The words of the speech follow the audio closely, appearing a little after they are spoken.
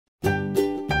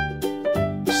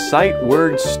sight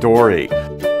word story.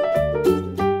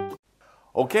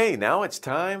 Okay, now it's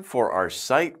time for our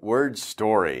sight word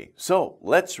story. So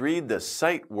let's read the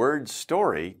sight word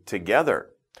story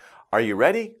together. Are you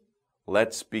ready?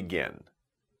 Let's begin.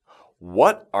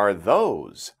 What are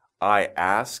those? I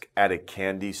ask at a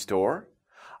candy store.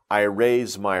 I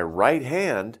raise my right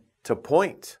hand to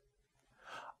point.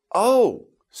 Oh,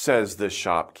 says the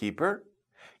shopkeeper.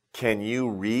 Can you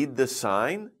read the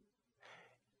sign?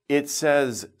 It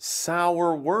says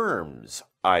sour worms,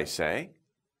 I say.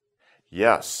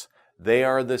 Yes, they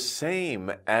are the same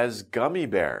as gummy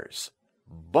bears,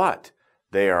 but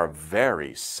they are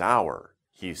very sour,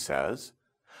 he says.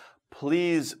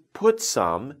 Please put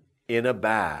some in a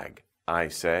bag, I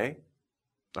say.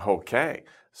 Okay,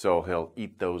 so he'll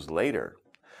eat those later.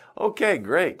 Okay,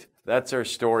 great. That's our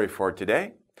story for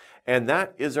today. And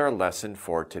that is our lesson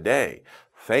for today.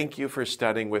 Thank you for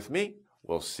studying with me.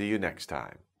 We'll see you next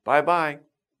time. Bye-bye.